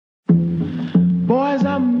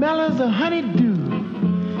a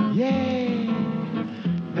honeydew. Yeah,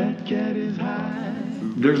 that cat is high.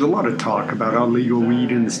 There's a lot of talk about how legal weed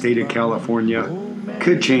in the state of California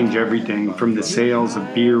could change everything from the sales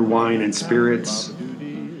of beer, wine, and spirits,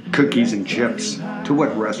 cookies and chips, to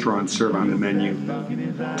what restaurants serve on the menu.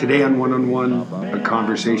 Today on One-on-One, a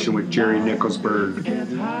conversation with Jerry Nicholsberg,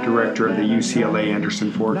 director of the UCLA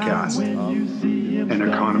Anderson Forecast, an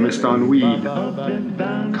economist on weed,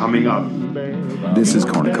 coming up. This is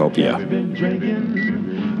Cornucopia.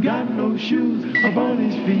 Got no shoes upon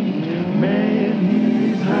his feet.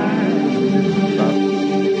 Man, he's high.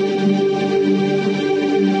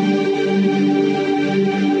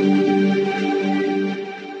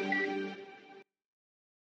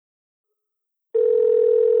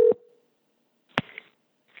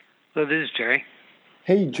 Hello, this is Jerry.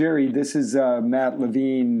 Hey, Jerry, this is Matt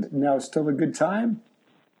Levine. Now still a good time?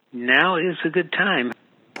 Now is a good time.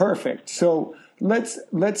 Perfect. So let's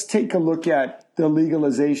take a look at the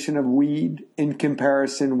legalization of weed in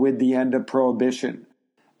comparison with the end of Prohibition.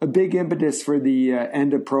 A big impetus for the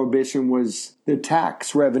end of Prohibition was the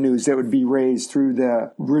tax revenues that would be raised through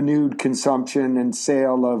the renewed consumption and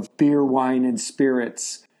sale of beer, wine, and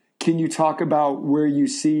spirits. Can you talk about where you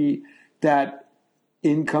see that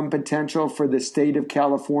income potential for the state of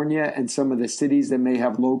California and some of the cities that may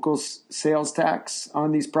have local sales tax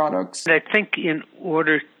on these products? I think in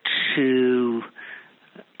order to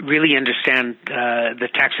really understand the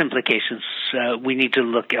tax implications, we need to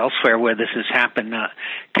look elsewhere where this has happened.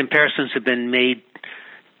 Comparisons have been made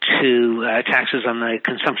to taxes on the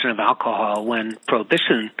consumption of alcohol when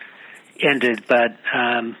Prohibition ended, but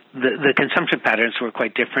the consumption patterns were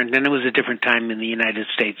quite different, and it was a different time in the United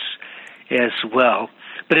States as well.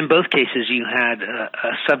 But in both cases, you had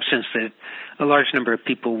a substance that a large number of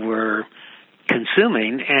people were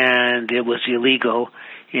consuming, and it was illegal,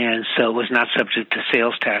 and so it was not subject to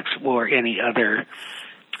sales tax or any other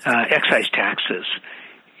excise taxes.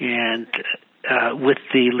 And with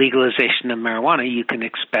the legalization of marijuana, you can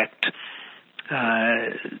expect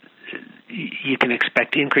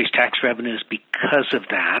increased tax revenues because of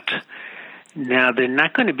that. Now, they're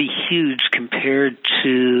not going to be huge compared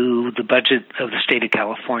to the budget of the state of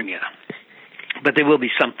California, but they will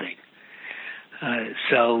be something.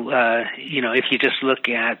 If you just look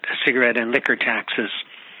at cigarette and liquor taxes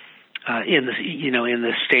in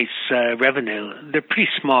the state's revenue, they're pretty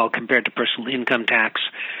small compared to personal income tax,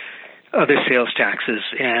 other sales taxes,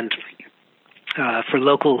 and for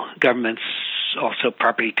local governments, also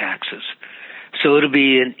property taxes. So it'll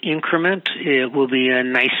be an increment. It will be a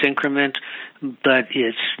nice increment, but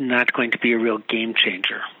it's not going to be a real game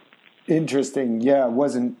changer. Interesting. Yeah,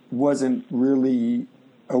 wasn't really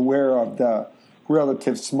aware of the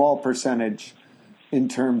relative small percentage in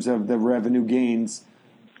terms of the revenue gains.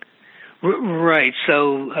 Right.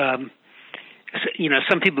 So,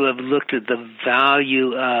 some people have looked at the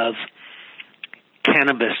value of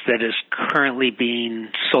cannabis that is currently being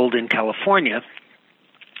sold in California.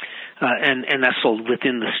 And that's sold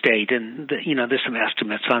within the state, and there's some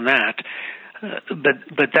estimates on that.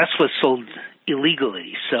 But that's what's sold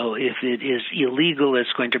illegally. So if it is illegal,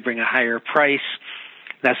 it's going to bring a higher price.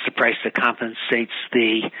 That's the price that compensates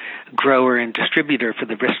the grower and distributor for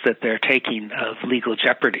the risk that they're taking of legal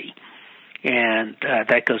jeopardy, and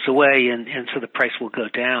that goes away, and so the price will go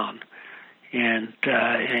down. And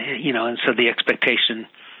so the expectation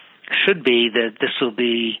should be that this will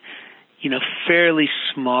be fairly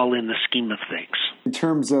small in the scheme of things. In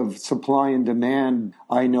terms of supply and demand,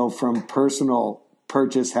 I know from personal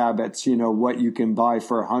purchase habits, what you can buy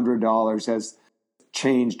for $100 has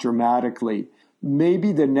changed dramatically.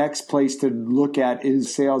 Maybe the next place to look at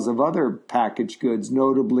is sales of other packaged goods,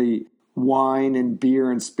 notably wine and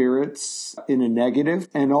beer and spirits in a negative,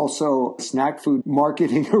 and also snack food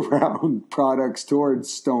marketing around products towards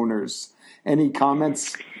stoners. Any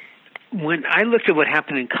comments? When I looked at what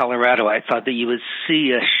happened in Colorado, I thought that you would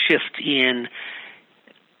see a shift in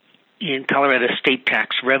Colorado state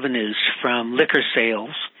tax revenues from liquor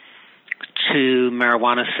sales to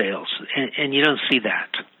marijuana sales, and you don't see that.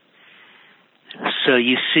 So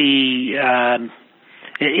you see, and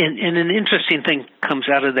an interesting thing comes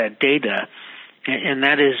out of that data, and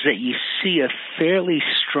that is that you see a fairly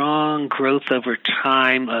strong growth over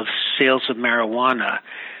time of sales of marijuana.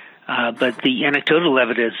 But the anecdotal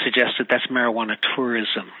evidence suggests that that's marijuana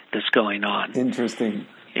tourism that's going on. Interesting.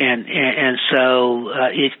 And so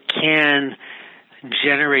it can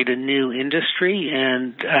generate a new industry,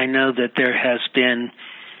 and I know that there has been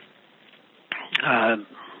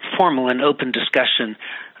formal and open discussion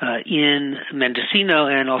in Mendocino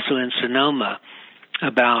and also in Sonoma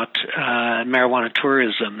about marijuana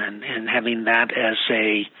tourism and having that as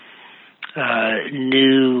a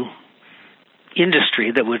new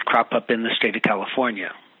industry that would crop up in the state of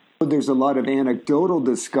California. There's a lot of anecdotal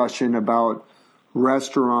discussion about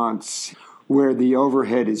restaurants where the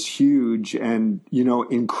overhead is huge and,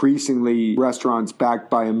 increasingly restaurants backed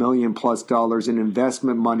by $1 million+ in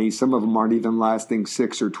investment money. Some of them aren't even lasting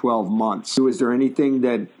 6 or 12 months. So is there anything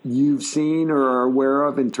that you've seen or are aware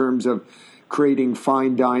of in terms of creating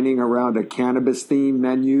fine dining around a cannabis themed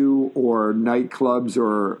menu or nightclubs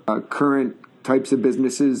or current types of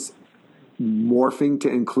businesses morphing to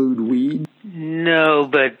include weed? No,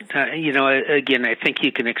 but, again, I think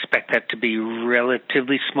you can expect that to be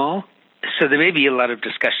relatively small. So there may be a lot of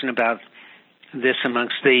discussion about this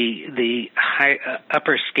amongst the high,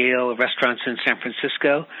 upper scale restaurants in San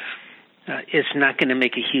Francisco. It's not going to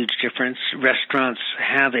make a huge difference. Restaurants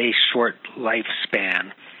have a short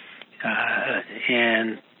lifespan,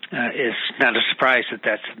 and it's not a surprise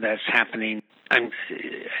that that's happening. I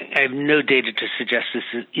have no data to suggest this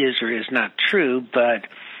is or is not true, but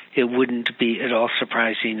it wouldn't be at all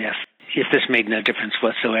surprising if this made no difference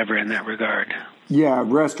whatsoever in that regard. Yeah,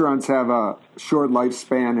 restaurants have a short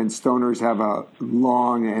lifespan and stoners have a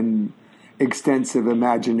long and extensive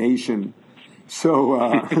imagination. So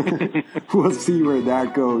we'll see where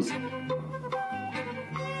that goes.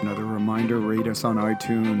 Another reminder, rate us on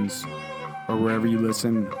iTunes or wherever you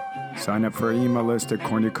listen. Sign up for our email list at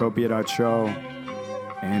cornucopia.show.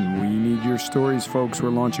 And we need your stories, folks. We're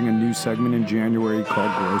launching a new segment in January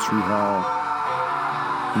called Grocery Hell,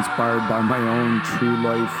 inspired by my own true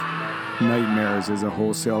life nightmares as a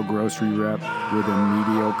wholesale grocery rep with a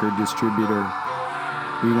mediocre distributor.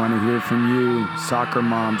 We want to hear from you, soccer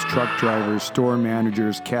moms, truck drivers, store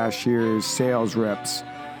managers, cashiers, sales reps,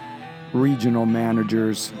 regional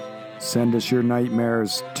managers. Send us your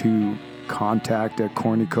nightmares to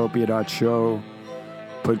contact@cornucopia.show.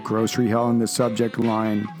 Put Grocery Hell in the subject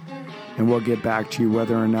line, and we'll get back to you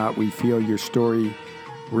whether or not we feel your story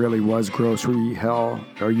really was grocery hell,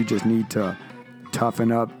 or you just need to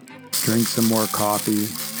toughen up, drink some more coffee,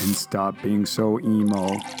 and stop being so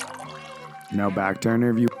emo. Now back to our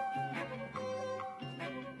interview.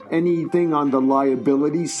 Anything on the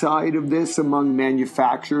liability side of this among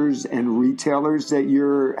manufacturers and retailers that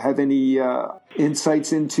you have any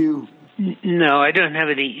insights into? No, I don't have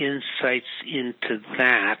any insights into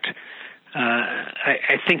that.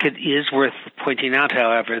 I think it is worth pointing out,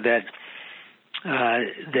 however, that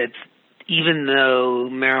even though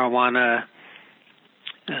marijuana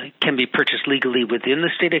can be purchased legally within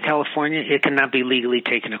the state of California, it cannot be legally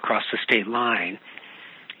taken across the state line.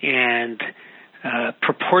 And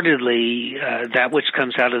purportedly, that which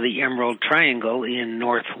comes out of the Emerald Triangle in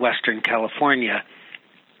northwestern California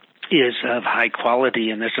is of high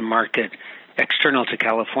quality, and there's a market external to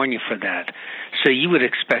California for that. So you would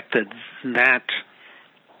expect that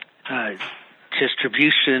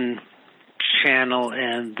distribution channel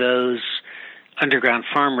and those underground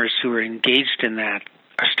farmers who are engaged in that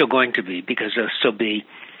are still going to be, because there'll still be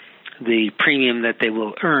the premium that they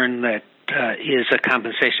will earn that is a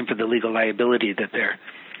compensation for the legal liability that they're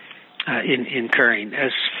incurring.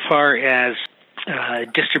 As far as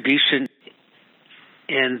distribution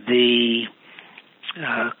and the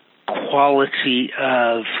quality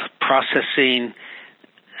of processing,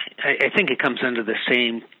 I think it comes under the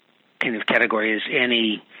same kind of category as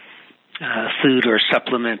any food or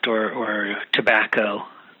supplement or tobacco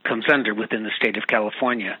comes under within the state of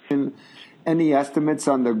California. And any estimates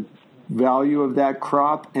on the value of that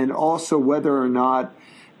crop, and also whether or not,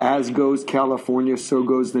 as goes California, so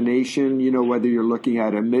goes the nation, whether you're looking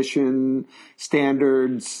at emission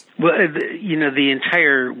standards? Well, the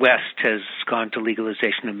entire West has gone to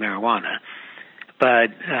legalization of marijuana,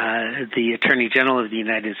 but the Attorney General of the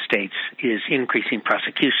United States is increasing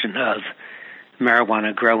prosecution of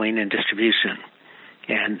marijuana growing and distribution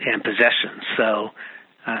and possession. So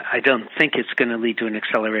I don't think it's going to lead to an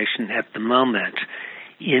acceleration at the moment.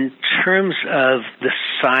 In terms of the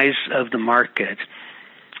size of the market,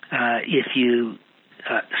 if you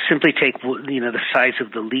simply take the size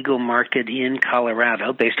of the legal market in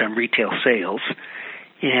Colorado based on retail sales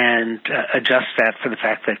and adjust that for the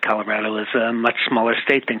fact that Colorado is a much smaller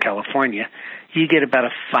state than California, you get about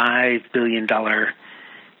a $5 billion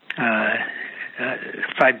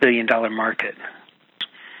market.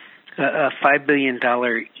 A $5 billion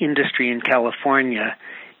industry in California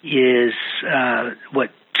is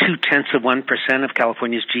 0.2% of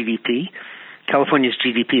California's GDP. California's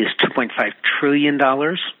GDP is $2.5 trillion.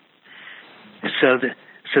 So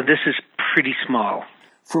this is pretty small.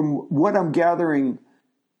 From what I'm gathering,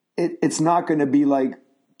 it's not going to be like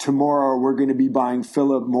tomorrow we're going to be buying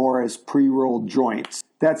Philip Morris pre-rolled joints.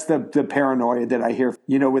 That's the paranoia that I hear.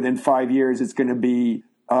 Within 5 years, it's going to be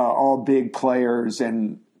all big players,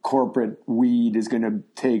 and corporate weed is going to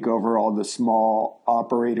take over all the small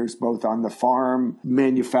operators, both on the farm,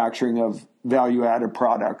 manufacturing of value-added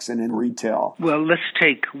products, and in retail. Well, let's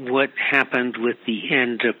take what happened with the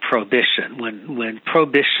end of Prohibition. When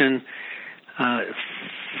Prohibition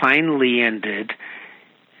finally ended,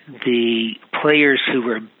 the players who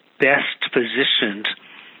were best positioned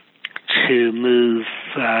to move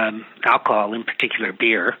alcohol, in particular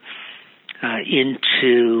beer,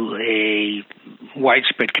 into a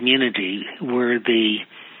widespread community were the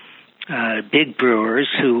big brewers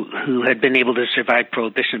who had been able to survive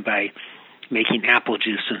Prohibition by making apple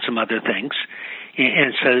juice and some other things.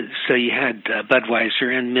 And so you had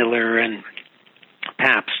Budweiser and Miller and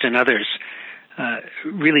Pabst and others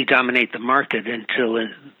really dominate the market until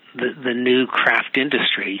the new craft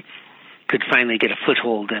industry could finally get a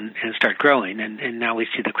foothold and start growing. And now we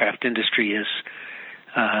see the craft industry is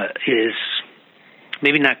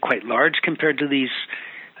maybe not quite large compared to these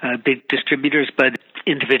big distributors, but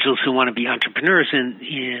individuals who want to be entrepreneurs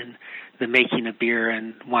in the making of beer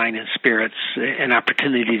and wine and spirits, an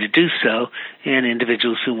opportunity to do so, and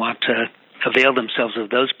individuals who want to avail themselves of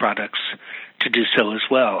those products to do so as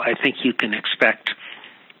well. I think you can expect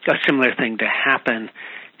a similar thing to happen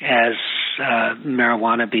as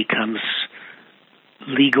marijuana becomes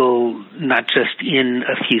legal, not just in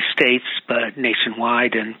a few states, but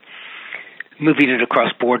nationwide, and moving it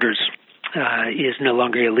across borders is no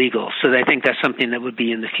longer illegal. So I think that's something that would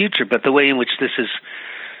be in the future. But the way in which this is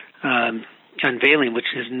unveiling, which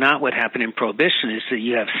is not what happened in Prohibition, is that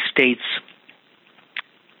you have states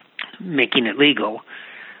making it legal.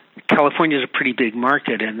 California is a pretty big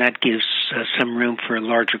market, and that gives some room for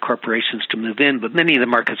larger corporations to move in, but many of the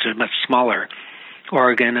markets are much smaller.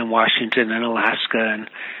 Oregon and Washington and Alaska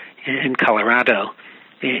and Colorado.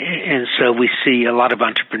 And so we see a lot of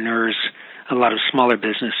entrepreneurs, a lot of smaller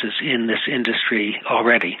businesses in this industry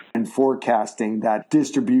already. And forecasting that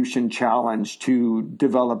distribution challenge to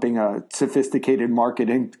developing a sophisticated market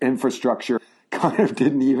infrastructure kind of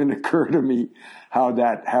didn't even occur to me, how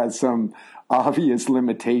that has some obvious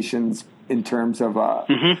limitations in terms of a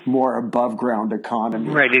more above ground economy.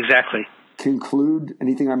 Right, exactly. Conclude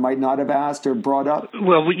anything I might not have asked or brought up?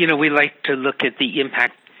 Well, we like to look at the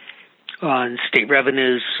impact on state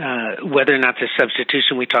revenues, whether or not there's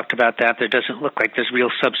substitution. We talked about that. There doesn't look like there's real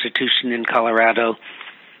substitution in Colorado.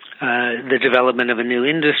 The development of a new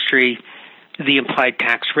industry, the implied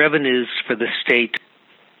tax revenues for the state,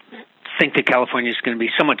 think that California is going to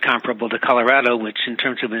be somewhat comparable to Colorado, which in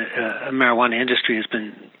terms of a marijuana industry has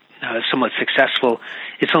been somewhat successful.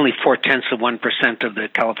 It's only 0.4% of the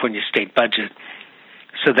California state budget.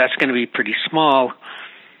 So that's going to be pretty small.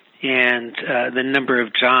 And the number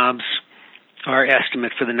of jobs, our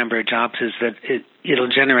estimate for the number of jobs is that it'll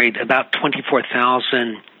generate about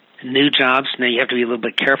 24,000 new jobs. Now, you have to be a little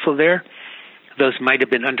bit careful there. Those might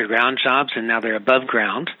have been underground jobs, and now they're above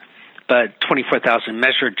ground, but 24,000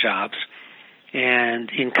 measured jobs. And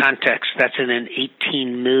in context, that's in an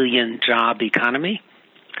 18 million job economy.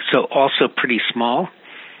 So also pretty small.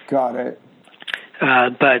 Got it.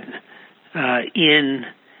 But in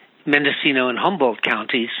Mendocino and Humboldt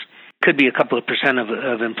counties, could be a couple of percent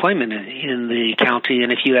of employment in the county.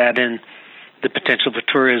 And if you add in the potential for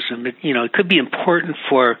tourism, it could be important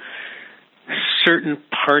for certain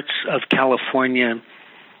parts of California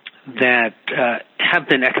that have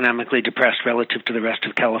been economically depressed relative to the rest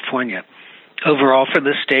of California. Overall for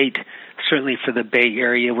the state, certainly for the Bay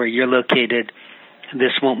Area where you're located,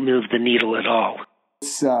 this won't move the needle at all.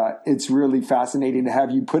 It's really fascinating to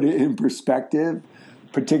have you put it in perspective,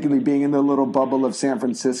 particularly being in the little bubble of San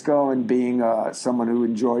Francisco and being someone who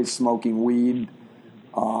enjoys smoking weed,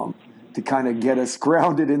 to kind of get us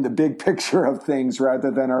grounded in the big picture of things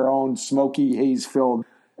rather than our own smoky, haze-filled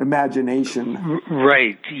imagination.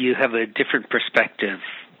 Right. You have a different perspective.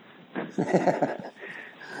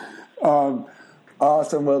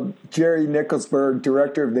 Awesome. Well, Jerry Nicholsberg,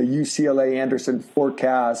 director of the UCLA Anderson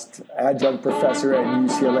Forecast, adjunct professor at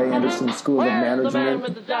UCLA Anderson School of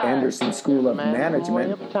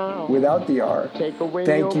Management, without the R.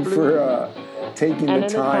 Thank you for taking the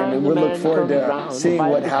time, and we'll look forward to seeing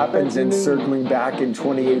what happens and circling back in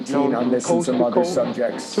 2018 on this and some other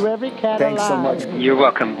subjects. Thanks so much. You're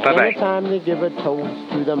welcome. Bye-bye. Anytime they give a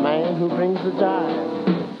toast to the man who brings the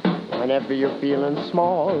jive. Whenever you're feeling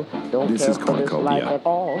small, don't care for this life at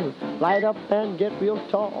all. Light up and get real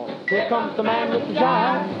tall. Here comes the man with the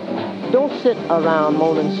jive. Don't sit around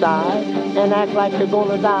moaning sigh and act like you're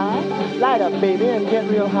gonna die. Light up, baby, and get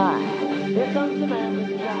real high. Here comes the man.